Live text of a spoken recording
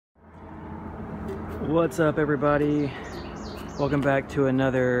What's up, everybody? Welcome back to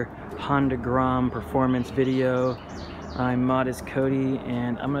another Honda Grom performance video. I'm Modest Cody,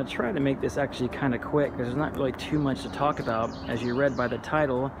 and I'm going to try to make this actually kind of quick because there's not really too much to talk about. As you read by the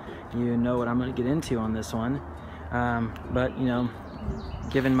title, you know what I'm going to get into on this one. But you know,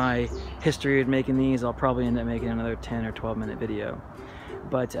 given my history of making these, I'll probably end up making another 10 or 12 minute video.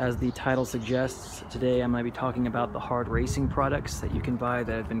 But as the title suggests, today I'm going to be talking about the hard racing products that you can buy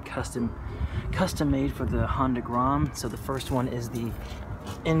that have been custom made for the Honda Grom. So the first one is the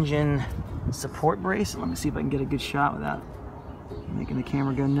engine support brace. Let me see if I can get a good shot without making the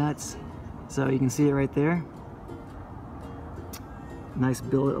camera go nuts. So you can see it right there. Nice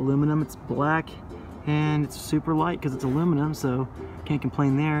billet aluminum. It's black and it's super light because it's aluminum, so can't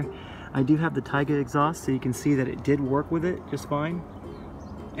complain there. I do have the Taiga exhaust, so you can see that it did work with it just fine.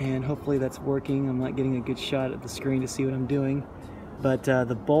 And hopefully that's working. I'm not getting a good shot at the screen to see what I'm doing. But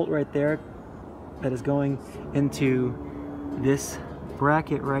the bolt right there that is going into this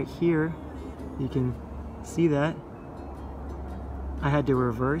bracket right here, you can see that. I had to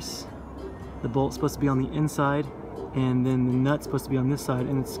reverse. The bolt's supposed to be on the inside, and then the nut's supposed to be on this side.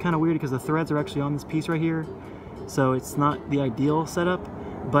 And it's kind of weird because the threads are actually on this piece right here. So it's not the ideal setup,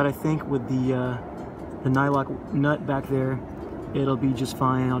 but I think with the nylock nut back there, it'll be just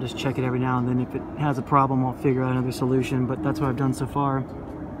fine. I'll just check it every now and then. If it has a problem, I'll figure out another solution, but that's what I've done so far.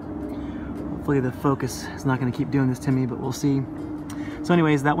 Hopefully the focus is not going to keep doing this to me, but we'll see. So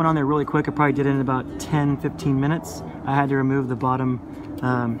anyways, that went on there really quick. I probably did it in about 10-15 minutes. I had to remove the bottom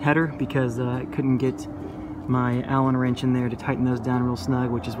header because I couldn't get my Allen wrench in there to tighten those down real snug,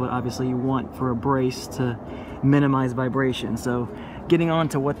 which is what obviously you want for a brace to minimize vibration. So getting on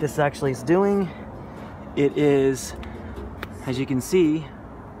to what this actually is doing, it is, as you can see,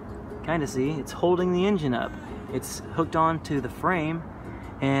 it's holding the engine up. It's hooked onto the frame,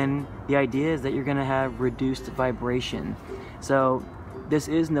 and the idea is that you're gonna have reduced vibration. So this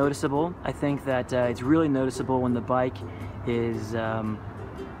is noticeable. I think that it's really noticeable when the bike is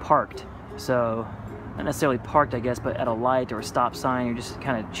parked. So not necessarily parked, I guess, but at a light or a stop sign, you're just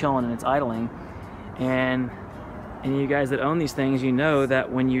kind of chilling and it's idling. And you guys that own these things, you know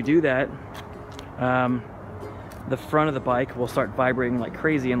that when you do that, the front of the bike will start vibrating like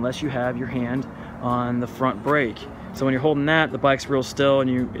crazy unless you have your hand on the front brake. So when you're holding that, the bike's real still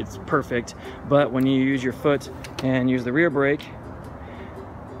and it's perfect. But when you use your foot and use the rear brake,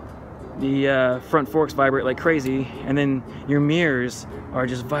 the front forks vibrate like crazy, and then your mirrors are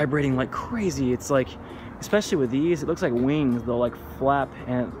just vibrating like crazy. It's like, especially with these, it looks like wings. They'll like flap,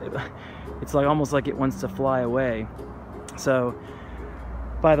 and it's like almost like it wants to fly away. So,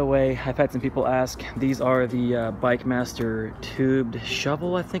 by the way, I've had some people ask, these are the Bike Master tubed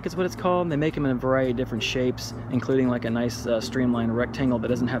shovel, I think is what it's called. They make them in a variety of different shapes, including like a nice streamlined rectangle that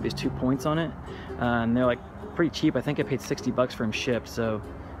doesn't have these 2 points on it. And they're like pretty cheap. I think I paid 60 bucks for them shipped, so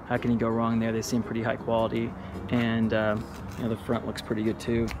how can you go wrong there? They seem pretty high quality, and you know, the front looks pretty good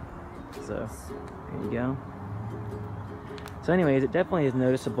too. So there you go. So anyways, it definitely is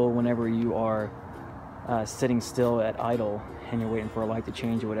noticeable whenever you are sitting still at idle and you're waiting for a light to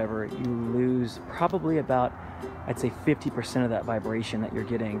change or whatever. You lose probably about, I'd say 50% of that vibration that you're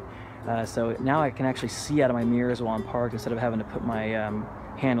getting. So now I can actually see out of my mirrors while I'm parked instead of having to put my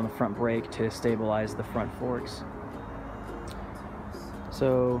hand on the front brake to stabilize the front forks.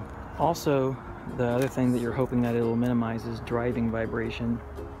 So also, the other thing that you're hoping that it'll minimize is driving vibration.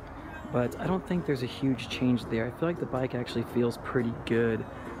 But I don't think there's a huge change there. I feel like the bike actually feels pretty good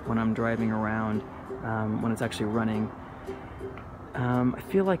when I'm driving around, when it's actually running. I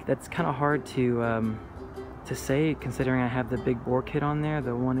feel like that's kind of hard to say, considering I have the big bore kit on there,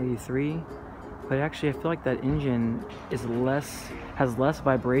 the 183. But actually, I feel like that engine is has less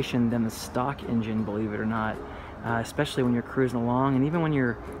vibration than the stock engine, believe it or not. Especially when you're cruising along, and even when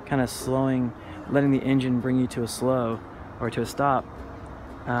you're kind of slowing, letting the engine bring you to a slow or to a stop.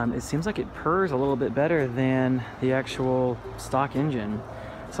 It seems like it purrs a little bit better than the actual stock engine.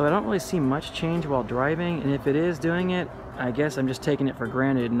 So I don't really see much change while driving, and if it is doing it, I guess I'm just taking it for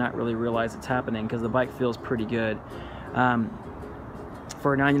granted and not really realize it's happening, because the bike feels pretty good.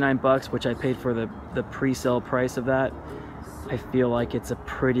 For 99 bucks, which I paid for the pre-sale price of that, I feel like it's a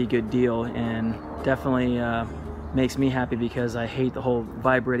pretty good deal, and definitely makes me happy because I hate the whole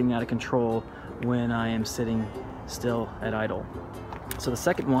vibrating out of control when I am sitting still at idle. So the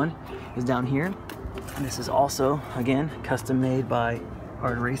second one is down here, and this is also, again, custom made by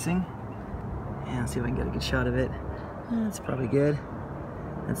Hard Racing. And let's see if I can get a good shot of it. It's probably good.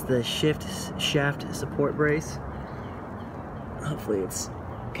 That's the shaft support brace. Hopefully it's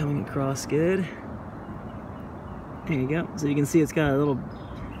coming across good. There you go. So you can see it's got a little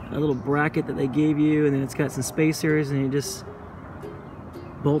a little bracket that they gave you, and then it's got some spacers, and it just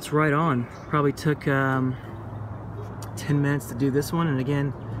bolts right on. Probably took 10 minutes to do this one, and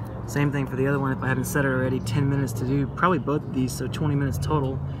again, same thing for the other one. If I haven't said it already, 10 minutes to do probably both of these, so 20 minutes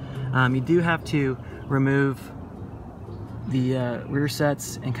total. You do have to remove the rear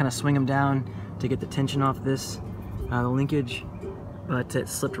sets and kind of swing them down to get the tension off this, the linkage, but it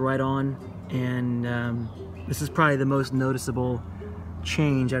slipped right on, and this is probably the most noticeable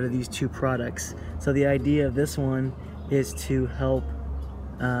change out of these two products. So the idea of this one is to help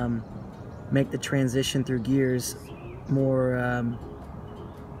make the transition through gears more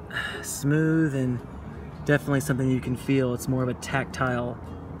smooth, and definitely something you can feel. It's more of a tactile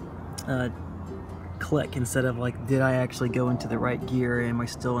click instead of like, did I actually go into the right gear? Am I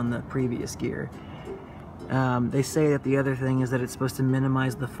still in the previous gear? They say that the other thing is that it's supposed to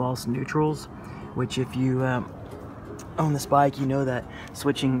minimize the false neutrals, which if you own this bike, you know that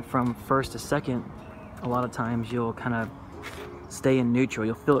switching from first to second, a lot of times you'll kind of stay in neutral.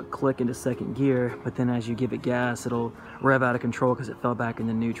 You'll feel it click into second gear, but then as you give it gas, it'll rev out of control because it fell back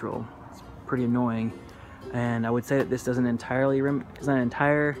into neutral. It's pretty annoying, and I would say that this doesn't entirely it's not an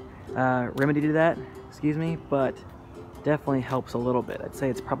entire remedy to that, excuse me, but definitely helps a little bit. I'd say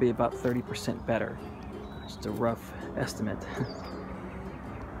it's probably about 30% better. Just a rough estimate.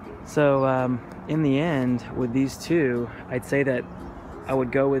 So in the end, with these two, I'd say that I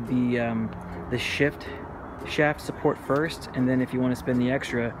would go with the shift shaft support first, and then if you want to spend the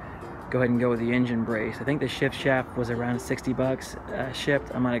extra, go ahead and go with the engine brace. I think the shift shaft was around 60 bucks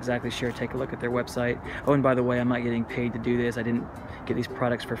shipped. I'm not exactly sure. Take a look at their website. Oh, and by the way, I'm not getting paid to do this. I didn't get these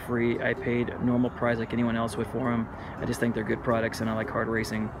products for free. I paid normal price like anyone else would for them. I just think they're good products, and I like hard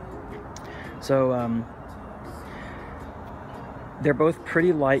racing. So they're both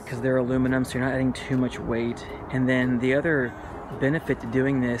pretty light because they're aluminum, so you're not adding too much weight. And then the other benefit to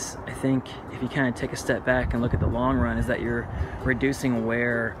doing this, I think, if you kind of take a step back and look at the long run, is that you're reducing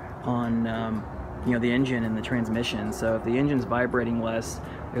wear on you know, the engine and the transmission. So if the engine's vibrating less,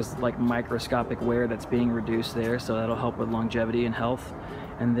 there's like microscopic wear that's being reduced there, so that'll help with longevity and health.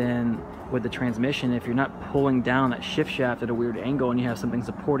 And then with the transmission, if you're not pulling down that shift shaft at a weird angle and you have something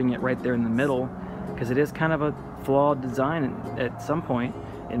supporting it right there in the middle, because it is kind of a flawed design at some point,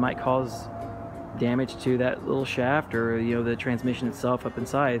 it might cause damage to that little shaft, or you know, the transmission itself up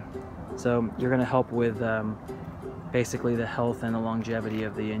inside. So you're going to help with basically the health and the longevity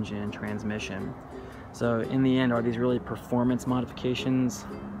of the engine and transmission. So in the end, are these really performance modifications?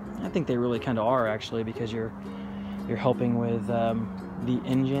 I think they really kind of are, actually, because you're helping with the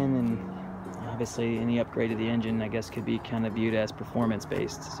engine, and obviously any upgrade to the engine, I guess, could be kind of viewed as performance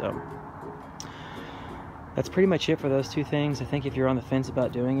based. So that's pretty much it for those two things. I think if you're on the fence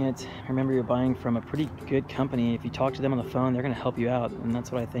about doing it, remember you're buying from a pretty good company. If you talk to them on the phone, they're going to help you out, and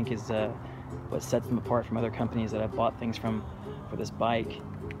that's what I think is what sets them apart from other companies that I've bought things from for this bike.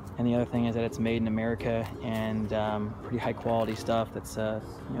 And the other thing is that it's made in America, and pretty high quality stuff that's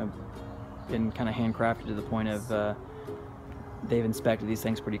you know, been kind of handcrafted to the point of they've inspected these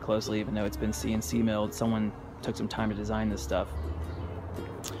things pretty closely, even though it's been CNC milled. Someone took some time to design this stuff.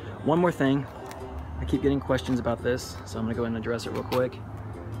 One more thing. I keep getting questions about this, so I'm going to go ahead and address it real quick.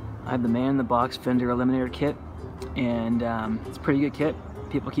 I have the man-in-the-box fender eliminator kit, and it's a pretty good kit.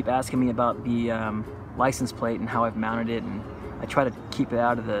 People keep asking me about the license plate and how I've mounted it, and I try to keep it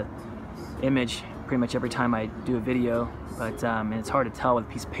out of the image pretty much every time I do a video, but and it's hard to tell with a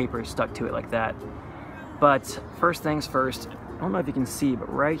piece of paper stuck to it like that. But first things first, I don't know if you can see,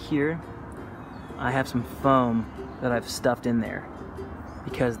 but right here I have some foam that I've stuffed in there,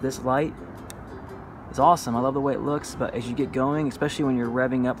 because this light is awesome. I love the way it looks, but as you get going, especially when you're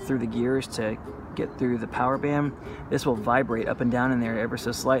revving up through the gears to get through the power band, this will vibrate up and down in there ever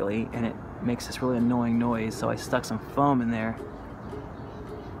so slightly, and it makes this really annoying noise. So I stuck some foam in there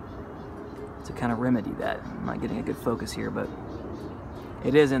to kind of remedy that. I'm not getting a good focus here, but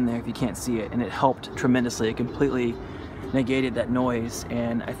it is in there if you can't see it, and it helped tremendously. It completely negated that noise,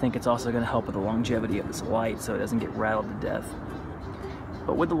 and I think it's also going to help with the longevity of this light so it doesn't get rattled to death.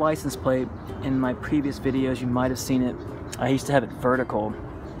 But with the license plate, in my previous videos you might have seen it, I used to have it vertical,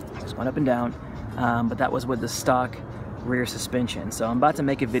 just went up and down, but that was with the stock rear suspension. So I'm about to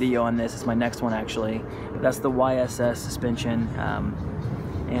make a video on this. It's my next one, actually. That's the YSS suspension,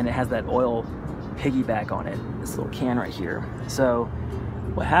 and it has that oil piggyback on it, this little can right here. So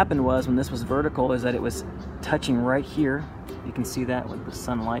what happened was, when this was vertical, is that it was touching right here. You can see that with the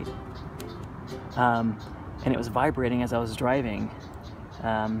sunlight, and it was vibrating as I was driving.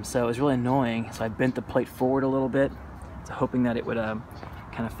 So it was really annoying. So I bent the plate forward a little bit, so hoping that it would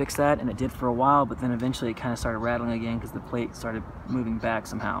kind kind of fix that, and it did for a while, but then eventually it kind of started rattling again because the plate started moving back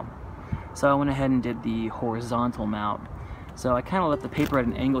somehow. So I went ahead and did the horizontal mount. So I kind of left the paper at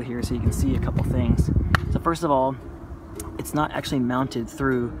an angle here so you can see a couple things. So first of all, it's not actually mounted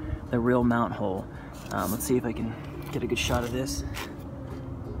through the real mount hole. Let's see if I can get a good shot of this.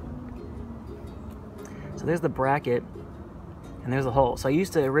 So there's the bracket, and there's the hole. So I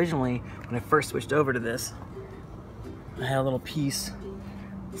used to originally, when I first switched over to this, I had a little piece,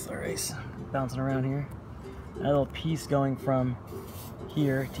 sorry, bouncing around here. I had a little piece going from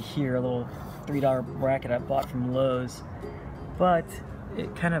here to here, a little $3 bracket I bought from Lowe's, but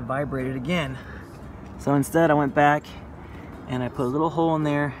it kind of vibrated again. So instead I went back and I put a little hole in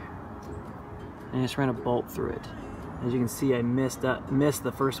there and I just ran a bolt through it. As you can see, I missed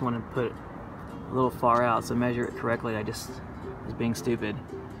the first one and put it a little far out, so measure it correctly. I just was being stupid.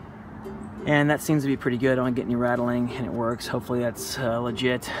 And that seems to be pretty good. I don't get any rattling and it works. Hopefully that's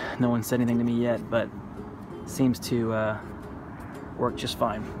legit. No one said anything to me yet, but it seems to work just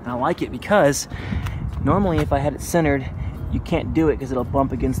fine. And I like it because normally if I had it centered, you can't do it because it'll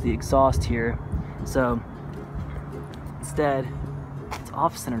bump against the exhaust here. So instead, it's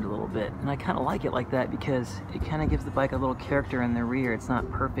off-centered a little bit, and I kind of like it like that because it kind of gives the bike a little character in the rear. It's not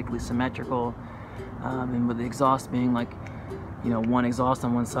perfectly symmetrical, and with the exhaust being like, you know, one exhaust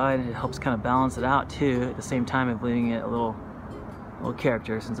on one side, it helps kind of balance it out too, at the same time of leaving it a little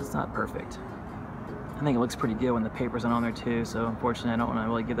character since it's not perfect. I think it looks pretty good when the paper's on there too, so unfortunately I don't want to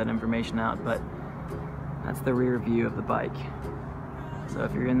really give that information out, but that's the rear view of the bike. So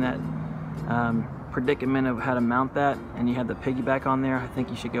if you're in that predicament of how to mount that and you have the piggyback on there, I think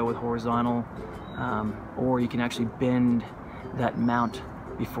you should go with horizontal, or you can actually bend that mount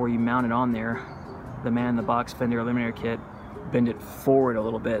before you mount it on there. The man-in-the-box fender eliminator kit, bend it forward a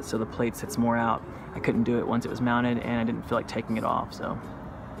little bit so the plate sits more out. I couldn't do it once it was mounted and I didn't feel like taking it off. So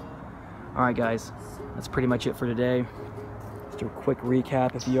alright guys, that's pretty much it for today. Just a quick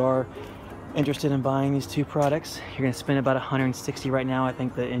recap. If you are interested in buying these two products, you're going to spend about $160 right now. I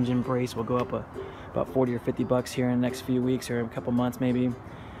think the engine brace will go up about 40 or 50 bucks here in the next few weeks or a couple months maybe,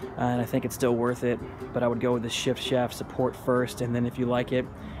 and I think it's still worth it. But I would go with the shift shaft support first, and then if you like it,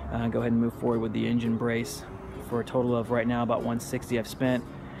 go ahead and move forward with the engine brace for a total of right now about $160 I've spent.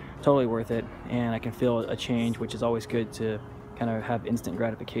 Totally worth it, and I can feel a change, which is always good to kind of have instant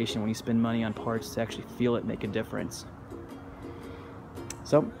gratification when you spend money on parts, to actually feel it make a difference.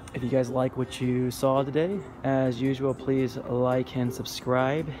 So if you guys like what you saw today, as usual, please like and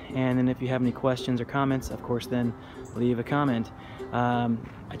subscribe. And then if you have any questions or comments, of course, then leave a comment. I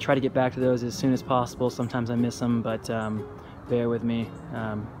try to get back to those as soon as possible. Sometimes I miss them, but bear with me.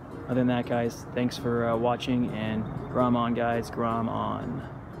 Other than that, guys, thanks for watching, and Grom on, guys, Grom on.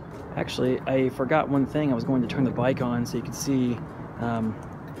 Actually, I forgot one thing. I was going to turn the bike on so you could see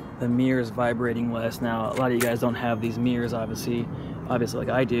the mirrors vibrating less. Now, a lot of you guys don't have these mirrors, obviously like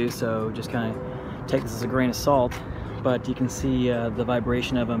I do, so just kind of take this as a grain of salt, but you can see the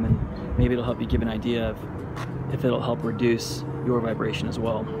vibration of them, and maybe it'll help you give an idea of if it'll help reduce your vibration as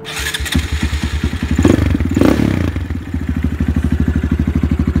well.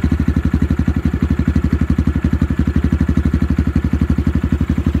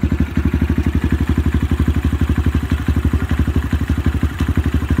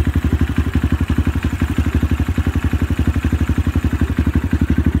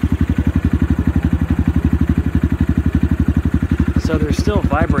 So they're still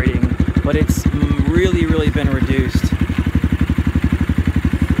vibrating, but it's really been reduced.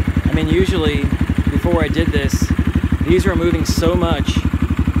 I mean, usually before I did this, these were moving so much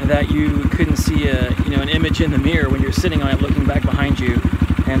that you couldn't see an image in the mirror when you're sitting on it looking back behind you.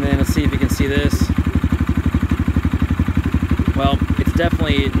 And then let's see if you can see this. Well, it's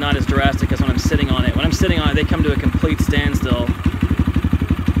definitely not as drastic as when I'm sitting on it. When I'm sitting on it, they come to a complete standstill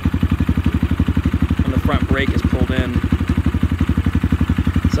when the front brake is pulled in.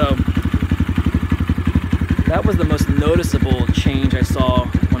 So that was the most noticeable change I saw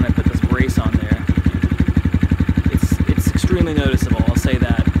when I put this brace on there. It's extremely noticeable, I'll say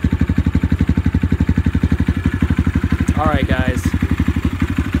that. Alright guys,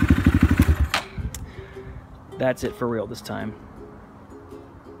 that's it for real this time.